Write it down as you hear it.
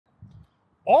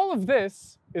All of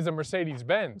this is a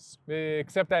Mercedes-Benz,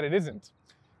 except that it isn't.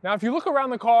 Now, if you look around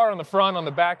the car, on the front, on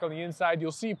the back, on the inside,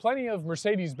 you'll see plenty of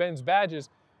Mercedes-Benz badges.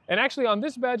 And actually on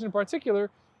this badge in particular,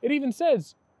 it even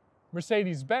says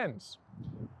Mercedes-Benz.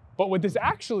 But what this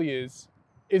actually is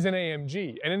an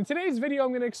AMG. And in today's video,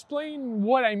 I'm gonna explain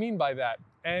what I mean by that.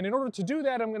 And in order to do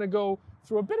that, I'm gonna go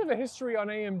through a bit of a history on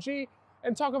AMG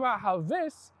and talk about how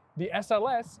this, the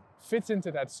SLS, fits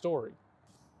into that story.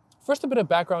 First, a bit of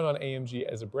background on AMG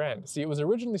as a brand. See, it was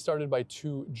originally started by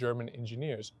two German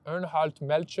engineers, Ernhard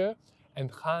Melcher and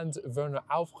Hans Werner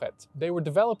Aufrecht. They were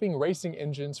developing racing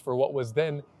engines for what was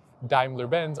then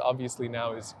Daimler-Benz, obviously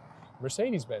now is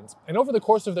Mercedes-Benz. And over the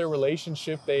course of their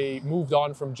relationship, they moved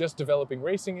on from just developing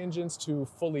racing engines to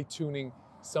fully tuning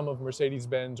some of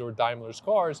Mercedes-Benz or Daimler's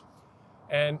cars.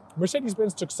 And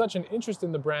Mercedes-Benz took such an interest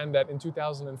in the brand that in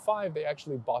 2005, they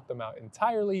actually bought them out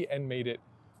entirely and made it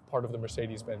part of the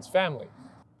Mercedes-Benz family.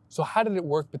 So how did it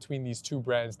work between these two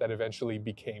brands that eventually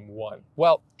became one?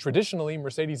 Well, traditionally,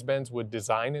 Mercedes-Benz would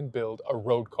design and build a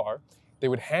road car. They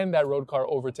would hand that road car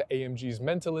over to AMG's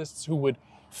mentalists who would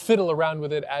fiddle around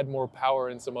with it, add more power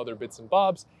and some other bits and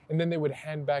bobs, and then they would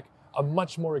hand back a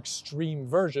much more extreme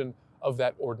version of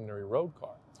that ordinary road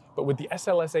car. But with the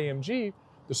SLS AMG,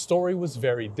 the story was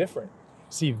very different.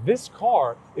 See, this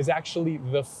car is actually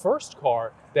the first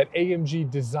car that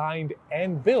AMG designed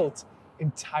and built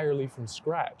entirely from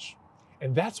scratch.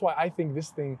 And that's why I think this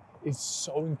thing is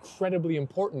so incredibly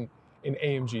important in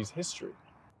AMG's history.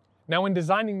 Now, in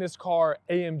designing this car,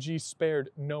 AMG spared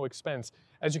no expense.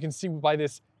 As you can see by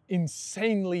this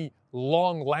insanely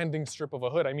long landing strip of a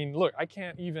hood. I mean, look, I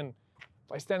can't even,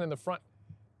 if I stand in the front,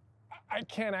 I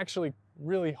can't actually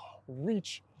really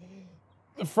reach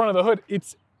the front of the hood.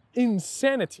 It's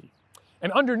insanity.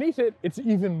 And underneath it, it's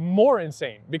even more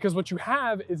insane because what you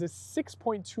have is a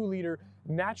 6.2 liter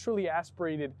naturally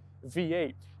aspirated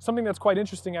V8. Something that's quite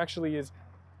interesting actually is,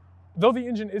 though the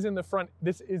engine is in the front,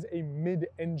 this is a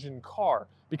mid-engine car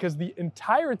because the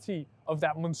entirety of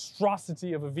that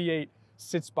monstrosity of a V8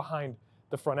 sits behind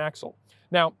the front axle.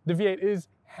 Now, the V8 is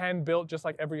hand-built just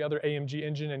like every other AMG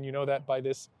engine, and you know that by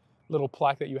this little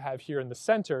plaque that you have here in the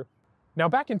center. Now,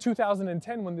 back in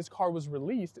 2010, when this car was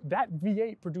released, that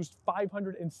V8 produced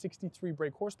 563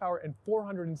 brake horsepower and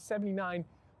 479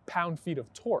 pound-feet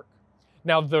of torque.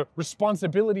 Now, the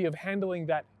responsibility of handling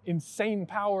that insane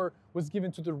power was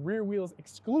given to the rear wheels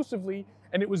exclusively,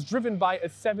 and it was driven by a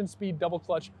 7-speed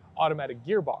double-clutch automatic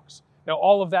gearbox. Now,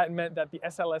 all of that meant that the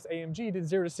SLS AMG did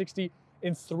 0 to 60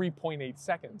 in 3.8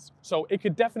 seconds. So it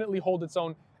could definitely hold its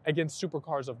own against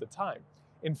supercars of the time.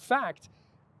 In fact,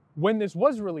 when this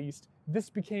was released, this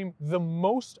became the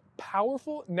most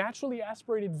powerful naturally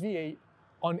aspirated V8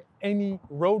 on any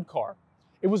road car.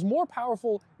 It was more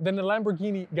powerful than the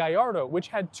Lamborghini Gallardo, which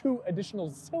had 2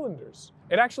 additional cylinders.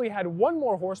 It actually had 1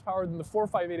 more horsepower than the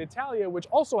 458 Italia, which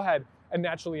also had a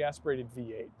naturally aspirated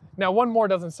V8. Now, 1 more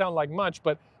doesn't sound like much,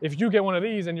 but if you get one of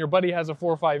these and your buddy has a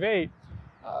 458,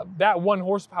 that 1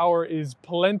 horsepower is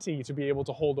plenty to be able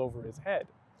to hold over his head.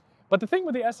 But the thing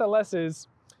with the SLS is,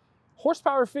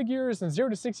 horsepower figures and 0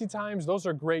 to 60 times, those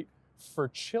are great for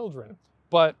children.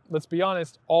 But let's be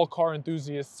honest, all car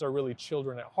enthusiasts are really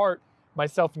children at heart,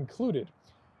 myself included.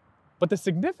 But the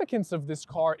significance of this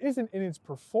car isn't in its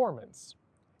performance.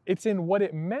 It's in what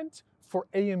it meant for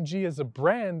AMG as a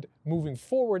brand moving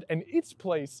forward and its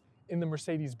place in the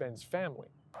Mercedes-Benz family.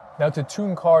 Now, to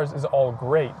tune cars is all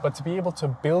great, but to be able to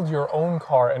build your own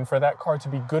car and for that car to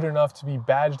be good enough to be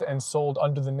badged and sold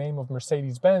under the name of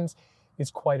Mercedes-Benz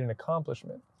is quite an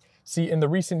accomplishment. See, in the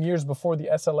recent years before the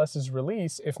SLS's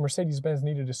release, if Mercedes-Benz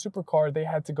needed a supercar, they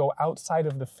had to go outside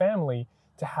of the family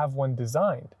to have one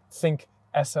designed. Think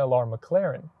SLR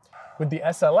McLaren. With the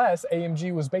SLS,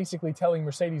 AMG was basically telling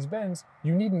Mercedes-Benz,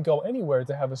 you needn't go anywhere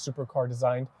to have a supercar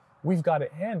designed, we've got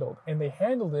it handled. And they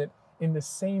handled it in the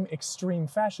same extreme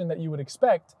fashion that you would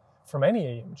expect from any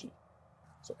AMG.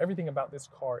 So everything about this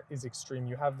car is extreme.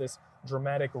 You have this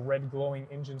dramatic red glowing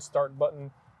engine start button,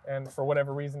 and for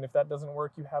whatever reason, if that doesn't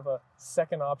work, you have a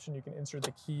second option. You can insert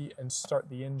the key and start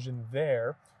the engine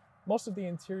there. Most of the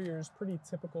interior is pretty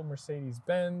typical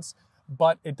Mercedes-Benz,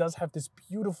 but it does have this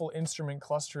beautiful instrument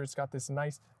cluster. It's got this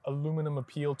nice aluminum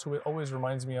appeal to it. Always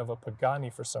reminds me of a Pagani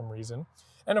for some reason.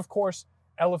 And of course,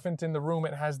 elephant in the room,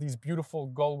 it has these beautiful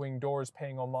Gullwing doors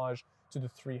paying homage to the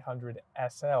 300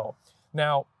 SL.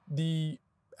 Now, the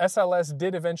SLS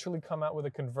did eventually come out with a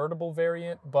convertible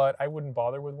variant, but I wouldn't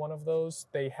bother with one of those.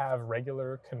 They have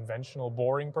regular, conventional,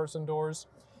 boring person doors,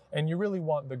 and you really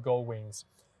want the Gullwings.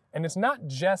 And it's not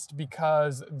just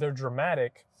because they're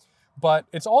dramatic, but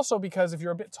it's also because if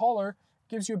you're a bit taller,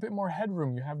 it gives you a bit more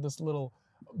headroom. You have this little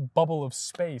bubble of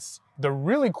space. The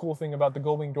really cool thing about the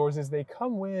Gullwing doors is they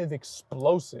come with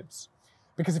explosives.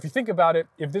 Because if you think about it,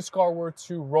 if this car were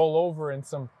to roll over in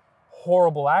some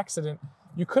horrible accident,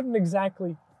 you couldn't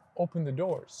exactly open the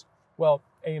doors. Well,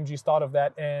 AMG's thought of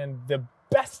that, and the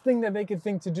best thing that they could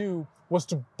think to do was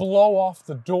to blow off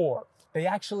the door. They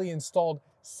actually installed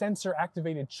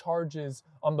sensor-activated charges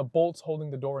on the bolts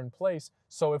holding the door in place,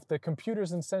 so if the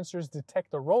computers and sensors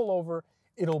detect a rollover,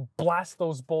 it'll blast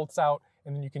those bolts out,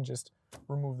 and then you can just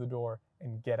remove the door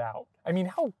and get out. I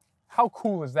mean, how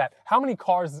cool is that? How many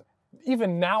cars,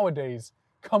 even nowadays,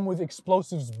 come with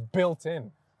explosives built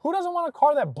in? Who doesn't want a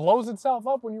car that blows itself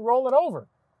up when you roll it over?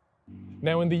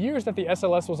 Now, in the years that the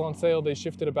SLS was on sale, they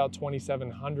shifted about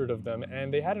 2,700 of them,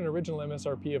 and they had an original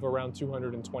MSRP of around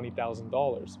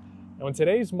 $220,000. Now, in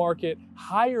today's market,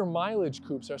 higher mileage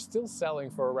coupes are still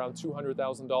selling for around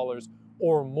 $200,000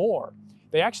 or more.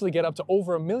 They actually get up to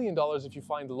over $1 million if you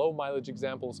find low mileage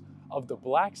examples of the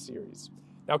Black Series.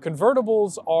 Now,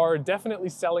 convertibles are definitely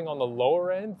selling on the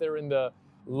lower end. They're in the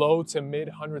low to mid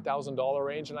 $100,000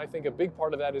 range, and I think a big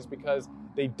part of that is because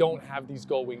they don't have these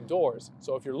Gullwing doors.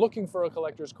 So if you're looking for a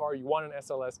collector's car, you want an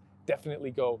SLS, definitely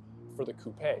go for the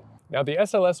coupe. Now, the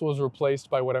SLS was replaced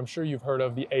by what I'm sure you've heard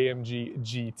of, the AMG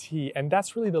GT, and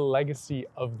that's really the legacy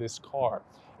of this car.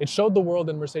 It showed the world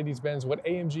and Mercedes-Benz what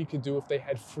AMG could do if they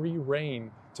had free reign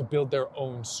to build their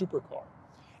own supercar.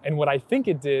 And what I think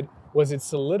it did was it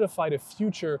solidified a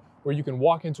future where you can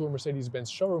walk into a Mercedes-Benz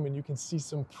showroom and you can see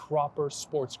some proper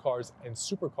sports cars and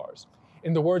supercars.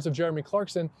 In the words of Jeremy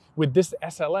Clarkson, with this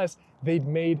SLS, they'd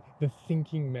made the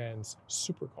thinking man's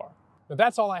supercar. Now,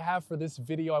 that's all I have for this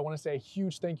video. I want to say a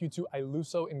huge thank you to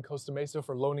Iusso in Costa Mesa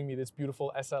for loaning me this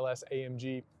beautiful SLS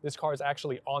AMG. This car is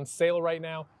actually on sale right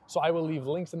now, so I will leave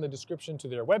links in the description to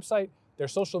their website, their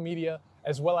social media,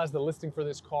 as well as the listing for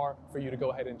this car for you to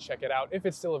go ahead and check it out if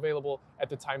it's still available at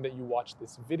the time that you watch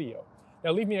this video.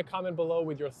 Now, leave me a comment below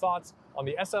with your thoughts on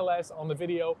the SLS, on the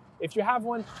video. If you have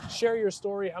one, share your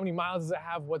story. How many miles does it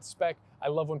have? What spec? I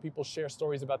love when people share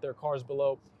stories about their cars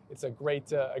below. It's a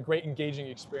great engaging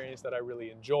experience that I really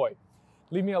enjoy.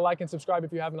 Leave me a like and subscribe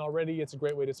if you haven't already. It's a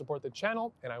great way to support the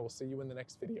channel, and I will see you in the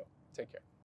next video. Take care.